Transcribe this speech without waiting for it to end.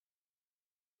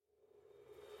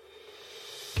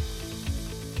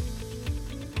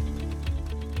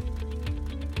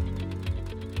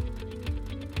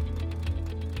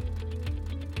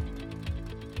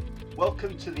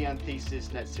Welcome to the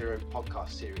Anthesis Net Zero podcast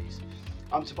series.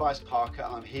 I'm Tobias Parker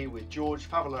and I'm here with George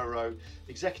Favaloro,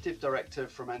 Executive Director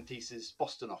from Anthesis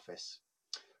Boston office.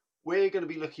 We're going to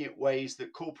be looking at ways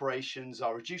that corporations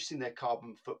are reducing their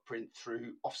carbon footprint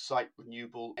through off-site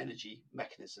renewable energy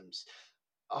mechanisms.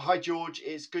 Hi George,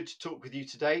 it's good to talk with you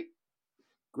today.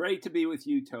 Great to be with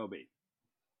you, Toby.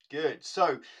 Good.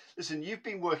 So, listen, you've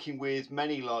been working with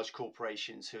many large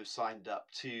corporations who have signed up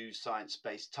to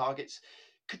science-based targets.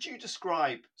 Could you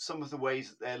describe some of the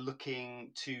ways that they're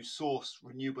looking to source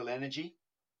renewable energy?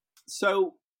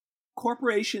 So,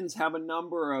 corporations have a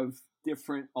number of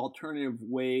different alternative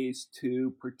ways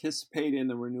to participate in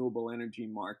the renewable energy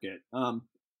market. One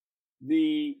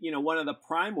of the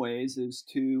prime ways is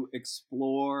to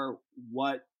explore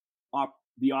what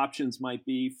the options might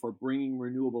be for bringing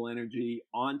renewable energy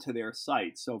onto their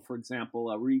site. So, for example,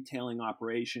 a retailing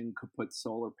operation could put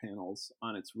solar panels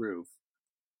on its roof.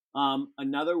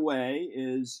 Another way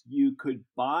is you could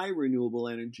buy renewable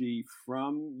energy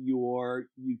from your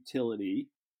utility,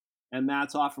 and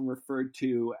that's often referred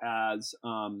to as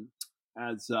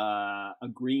a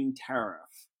green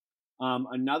tariff.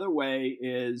 Another way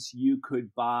is you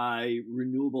could buy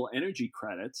renewable energy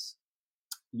credits.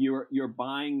 You're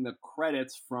buying the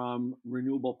credits from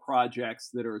renewable projects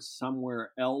that are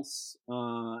somewhere else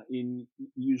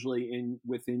usually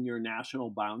within your national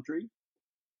boundary.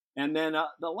 And then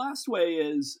the last way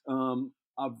is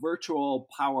a virtual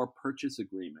power purchase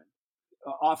agreement,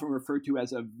 often referred to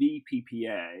as a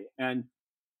VPPA. And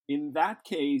in that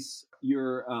case,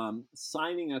 you're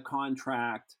signing a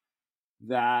contract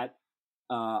that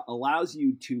allows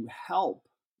you to help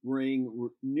bring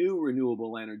new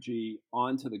renewable energy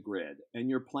onto the grid. And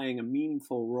you're playing a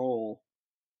meaningful role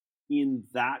in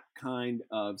that kind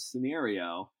of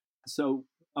scenario. So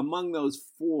among those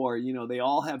four, they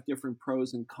all have different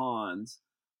pros and cons.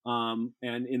 And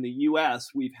in the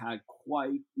U.S., we've had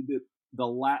quite the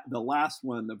last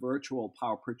one, the virtual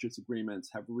power purchase agreements,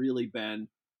 have really been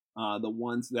the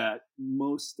ones that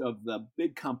most of the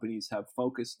big companies have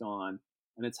focused on,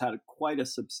 and it's had quite a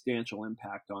substantial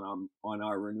impact on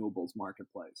our renewables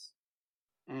marketplace.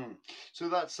 So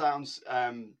that sounds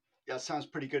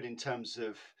pretty good in terms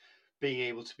of being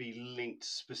able to be linked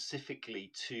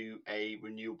specifically to a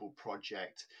renewable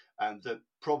project that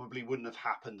probably wouldn't have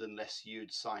happened unless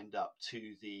you'd signed up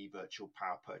to the virtual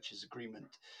power purchase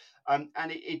agreement. And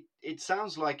it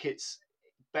sounds like it's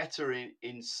better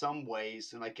in some ways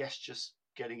than, I guess, just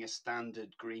getting a standard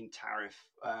green tariff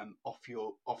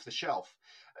off the shelf.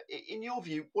 In your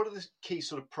view, what are the key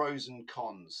sort of pros and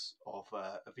cons of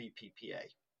a VPPA?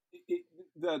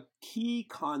 The key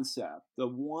concept, the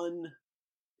one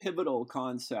pivotal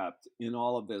concept in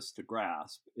all of this to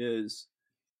grasp is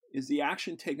the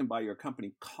action taken by your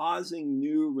company causing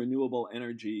new renewable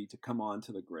energy to come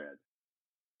onto the grid.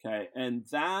 Okay. And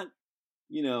that,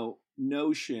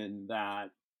 notion that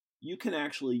you can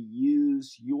actually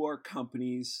use your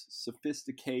company's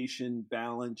sophistication,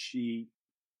 balance sheet,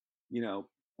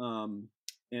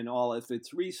 and all of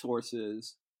its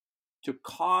resources to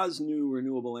cause new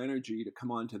renewable energy to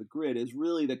come onto the grid is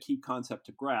really the key concept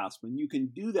to grasp. And you can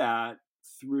do that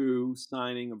through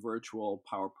signing a virtual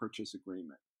power purchase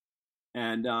agreement.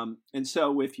 And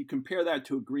so if you compare that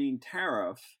to a green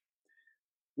tariff,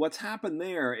 what's happened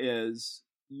there is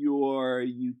your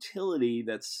utility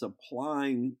that's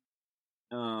supplying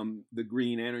the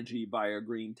green energy by a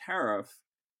green tariff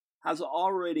has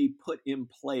already put in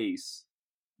place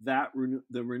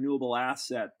the renewable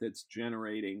asset that's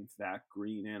generating that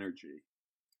green energy.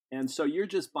 And so you're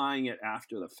just buying it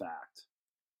after the fact.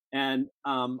 And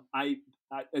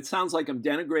it sounds like I'm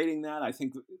denigrating that. I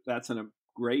think that's a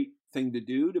great thing to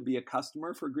do, to be a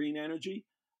customer for green energy.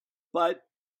 But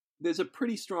there's a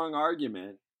pretty strong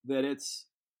argument that it's,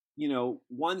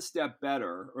 one step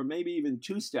better, or maybe even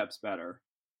two steps better,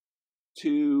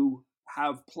 to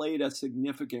have played a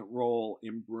significant role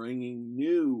in bringing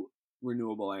new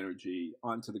renewable energy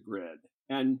onto the grid.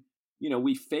 And,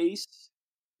 we face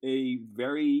a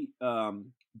very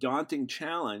daunting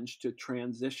challenge to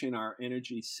transition our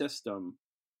energy system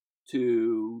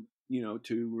to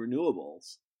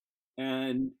renewables.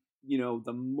 And,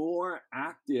 the more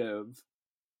active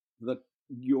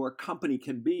your company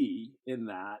can be in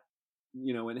that,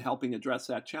 in helping address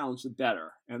that challenge, the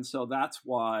better. And so that's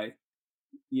why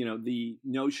the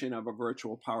notion of a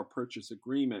virtual power purchase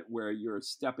agreement where you're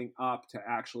stepping up to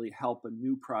actually help a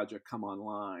new project come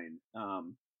online,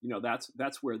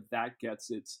 that's where that gets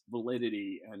its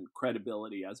validity and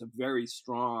credibility as a very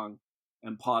strong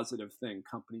and positive thing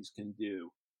companies can do.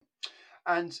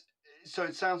 And so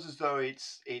it sounds as though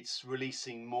it's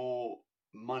releasing more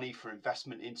money for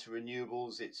investment into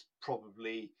renewables. It's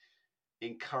probably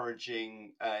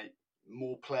encouraging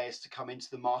more players to come into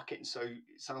the market. And so it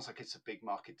sounds like it's a big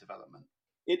market development.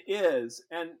 It is.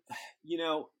 And,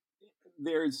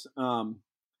 there's,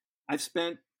 I've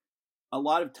spent a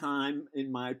lot of time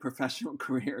in my professional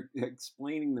career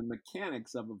explaining the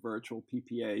mechanics of a virtual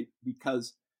PPA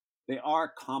because they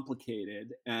are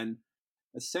complicated. And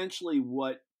essentially,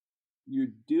 what you're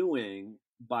doing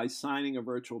by signing a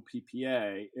virtual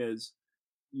PPA is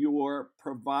you're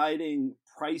providing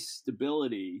price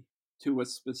stability to a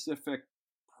specific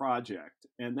project.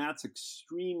 And that's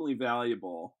extremely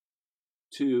valuable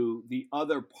to the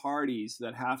other parties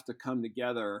that have to come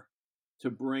together to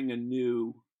bring a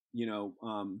new,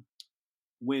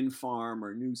 wind farm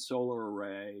or new solar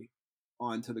array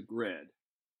onto the grid.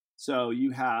 So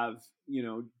you have,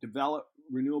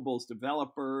 renewables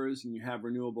developers and you have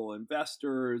renewable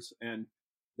investors, and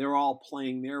they're all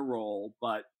playing their role.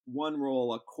 But one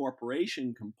role a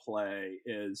corporation can play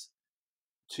is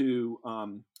to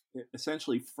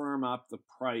essentially firm up the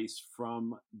price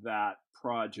from that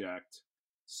project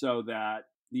so that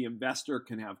the investor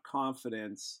can have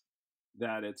confidence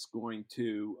that it's going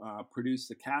to produce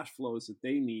the cash flows that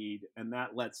they need, and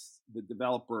that lets the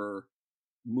developer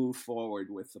move forward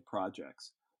with the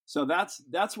projects. So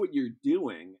that's what you're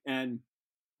doing, and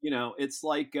it's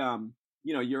like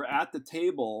you're at the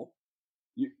table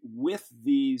with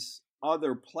these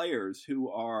other players who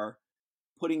are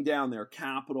putting down their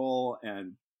capital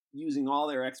and using all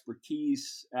their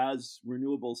expertise as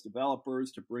renewables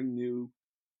developers to bring new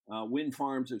wind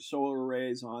farms or solar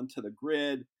arrays onto the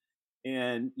grid.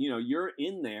 And, you're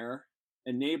in there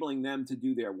enabling them to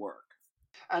do their work.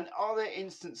 And are there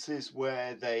instances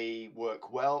where they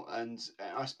work well? And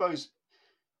I suppose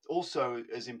also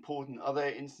as important, are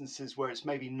there instances where it's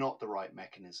maybe not the right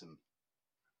mechanism?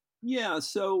 Yeah.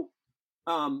 So,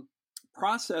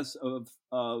 process of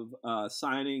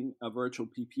signing a virtual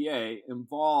PPA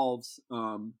involves,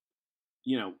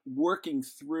 working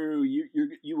through.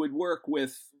 You would work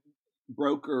with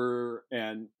broker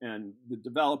and the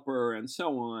developer and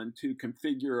so on to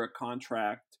configure a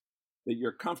contract that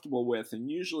you're comfortable with, and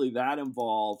usually that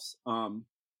involves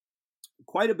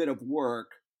quite a bit of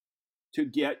work to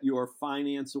get your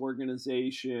finance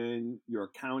organization, your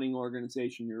accounting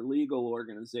organization, your legal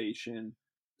organization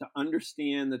to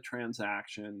understand the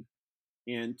transaction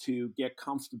and to get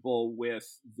comfortable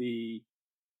with the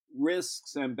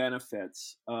risks and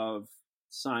benefits of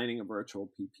signing a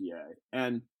virtual PPA.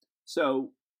 And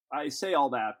so I say all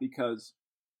that because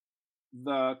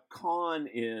the con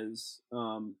is,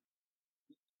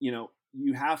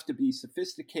 you have to be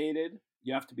sophisticated.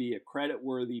 You have to be a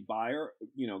credit-worthy buyer,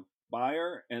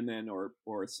 and then or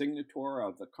a signator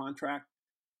of the contract.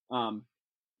 And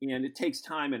it takes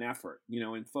time and effort,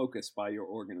 and focus by your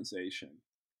organization.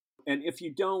 And if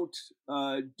you don't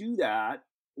do that,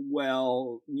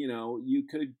 well, you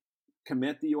could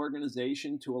commit the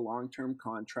organization to a long-term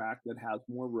contract that has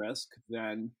more risk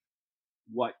than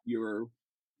what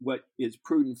is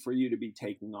prudent for you to be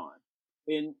taking on.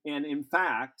 And in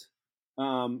fact,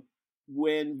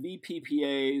 when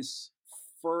VPPAs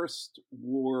first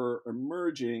were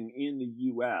emerging in the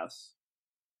U.S.,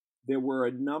 there were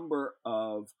a number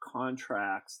of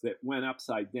contracts that went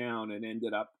upside down and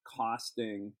ended up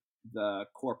costing the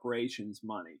corporations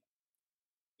money.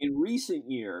 In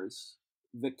recent years,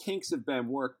 the kinks have been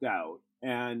worked out,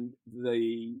 and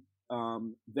the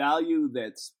value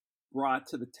that's brought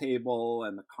to the table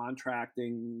and the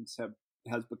contracting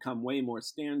has become way more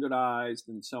standardized,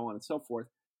 and so on and so forth.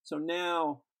 So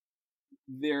now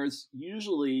there's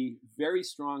usually very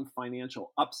strong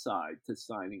financial upside to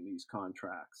signing these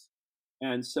contracts.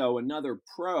 And so another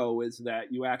pro is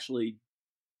that you actually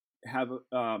have,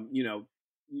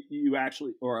 you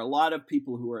actually, or a lot of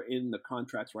people who are in the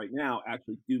contracts right now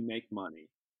actually do make money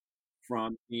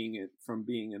from being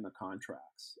in the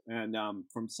contracts and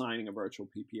from signing a virtual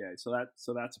PPA. So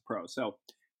that's a pro. So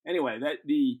anyway,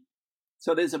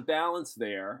 so there's a balance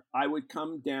there. I would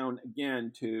come down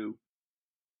again to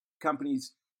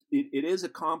companies. It is a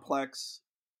complex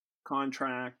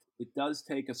contract. It does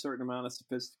take a certain amount of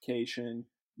sophistication.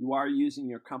 You are using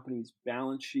your company's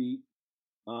balance sheet,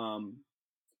 because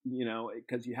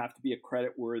you have to be a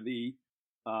credit-worthy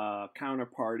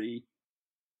counterparty.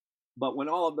 But when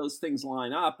all of those things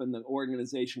line up and the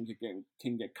organization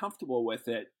can get comfortable with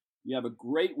it, you have a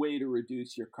great way to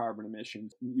reduce your carbon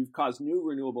emissions. You've caused new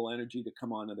renewable energy to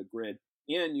come onto the grid,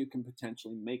 and you can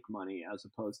potentially make money as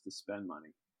opposed to spend money.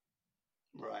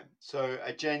 Right. So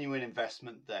a genuine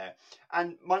investment there.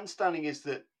 And my understanding is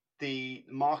that the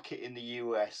market in the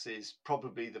US is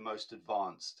probably the most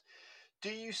advanced. Do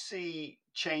you see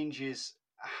changes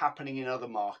happening in other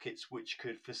markets which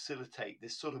could facilitate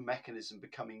this sort of mechanism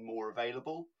becoming more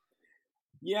available?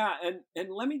 Yeah, and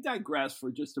let me digress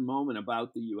for just a moment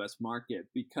about the U.S. market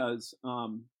because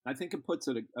I think it puts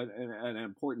an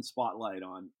important spotlight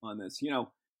on this.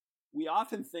 We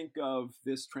often think of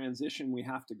this transition we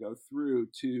have to go through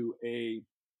to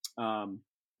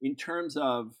in terms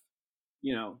of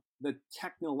the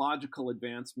technological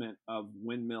advancement of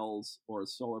windmills or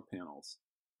solar panels,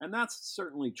 and that's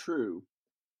certainly true.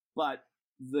 But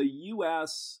the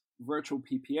U.S. virtual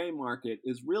PPA market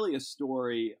is really a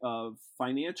story of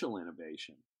financial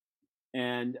innovation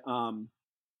and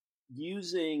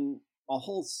using a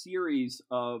whole series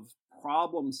of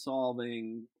problem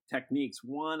solving techniques,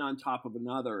 one on top of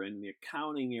another, in the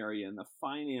accounting area, in the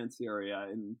finance area,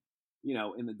 in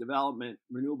the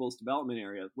renewables development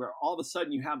area, where all of a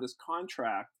sudden you have this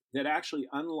contract that actually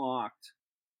unlocked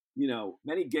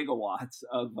many gigawatts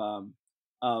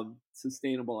of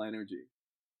sustainable energy.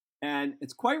 And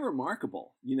it's quite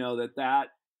remarkable, that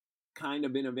kind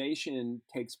of innovation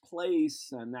takes place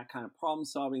and that kind of problem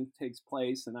solving takes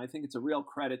place. And I think it's a real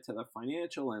credit to the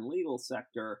financial and legal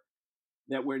sector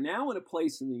that we're now in a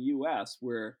place in the US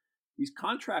where these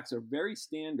contracts are very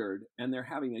standard and they're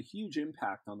having a huge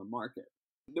impact on the market.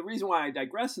 The reason why I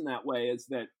digress in that way is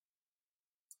that,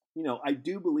 I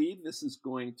do believe this is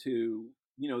going to,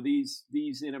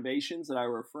 these innovations that I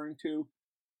was referring to,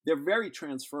 they're very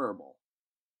transferable.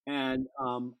 And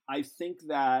I think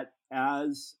that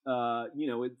as,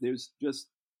 there's just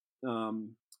a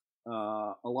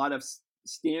lot of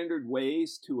standard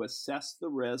ways to assess the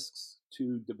risks,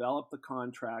 to develop the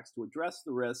contracts, to address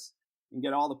the risks, and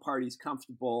get all the parties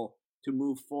comfortable to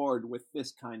move forward with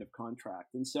this kind of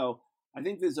contract. And so I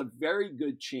think there's a very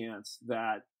good chance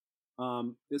that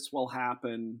this will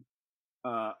happen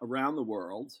around the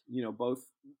world, both,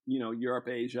 Europe,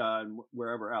 Asia, and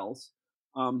wherever else.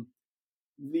 And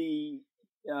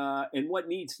what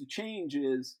needs to change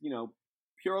is,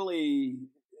 purely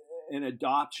an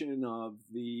adoption of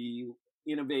the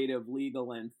innovative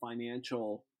legal and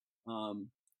financial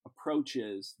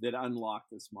approaches that unlock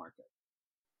this market.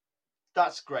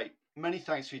 That's great. Many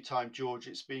thanks for your time, George.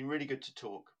 It's been really good to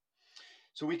talk.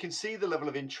 So we can see the level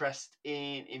of interest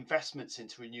in investments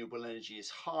into renewable energy is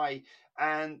high,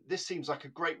 and this seems like a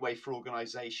great way for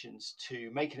organizations to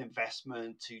make an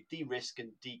investment to de-risk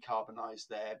and decarbonize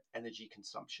their energy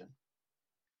consumption.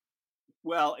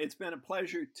 Well, it's been a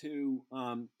pleasure to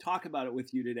talk about it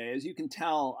with you today. As you can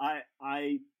tell,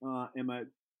 I am a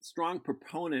strong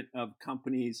proponent of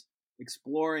companies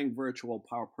exploring virtual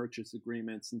power purchase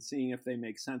agreements and seeing if they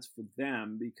make sense for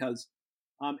them, because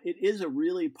it is a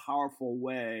really powerful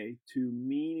way to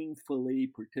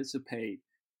meaningfully participate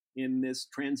in this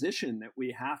transition that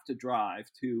we have to drive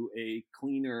to a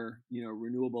cleaner,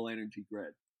 renewable energy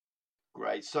grid.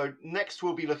 Great. So next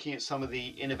we'll be looking at some of the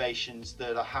innovations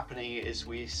that are happening as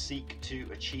we seek to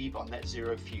achieve our net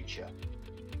zero future.